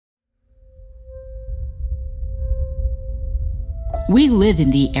We live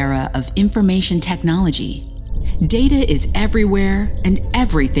in the era of information technology. Data is everywhere, and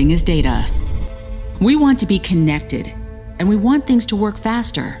everything is data. We want to be connected, and we want things to work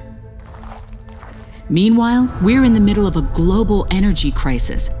faster. Meanwhile, we're in the middle of a global energy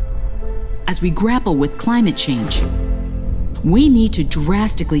crisis. As we grapple with climate change, we need to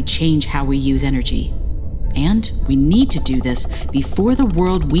drastically change how we use energy. And we need to do this before the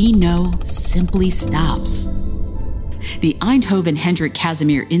world we know simply stops. The Eindhoven Hendrik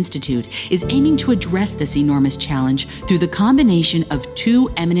Casimir Institute is aiming to address this enormous challenge through the combination of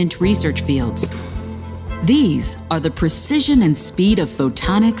two eminent research fields. These are the precision and speed of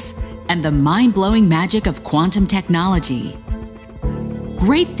photonics and the mind-blowing magic of quantum technology.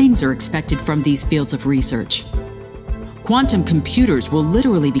 Great things are expected from these fields of research. Quantum computers will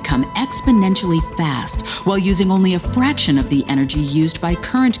literally become exponentially fast while using only a fraction of the energy used by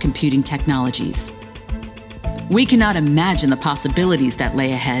current computing technologies. We cannot imagine the possibilities that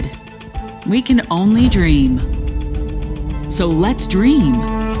lay ahead. We can only dream. So let's dream.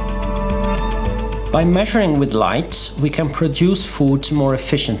 By measuring with light, we can produce food more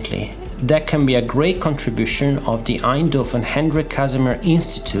efficiently. That can be a great contribution of the Eindhoven Hendrik Casimir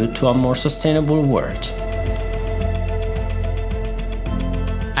Institute to a more sustainable world.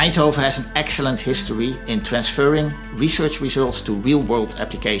 Eindhoven has an excellent history in transferring research results to real-world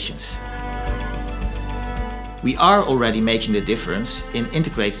applications. We are already making the difference in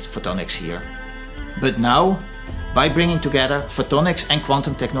integrated photonics here. But now, by bringing together photonics and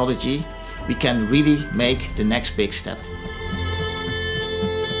quantum technology, we can really make the next big step.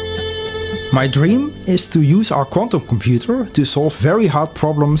 My dream is to use our quantum computer to solve very hard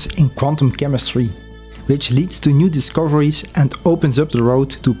problems in quantum chemistry, which leads to new discoveries and opens up the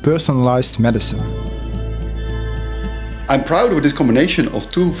road to personalized medicine. I'm proud of this combination of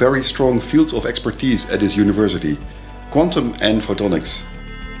two very strong fields of expertise at this university, quantum and photonics.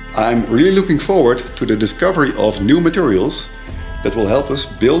 I'm really looking forward to the discovery of new materials that will help us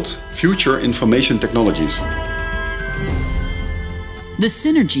build future information technologies. The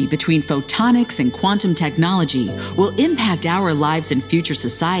synergy between photonics and quantum technology will impact our lives and future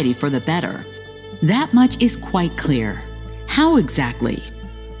society for the better. That much is quite clear. How exactly?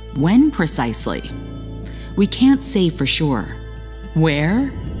 When precisely? We can't say for sure.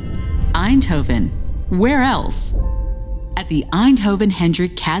 Where? Eindhoven. Where else? At the Eindhoven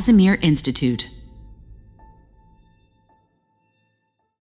Hendrik Casimir Institute.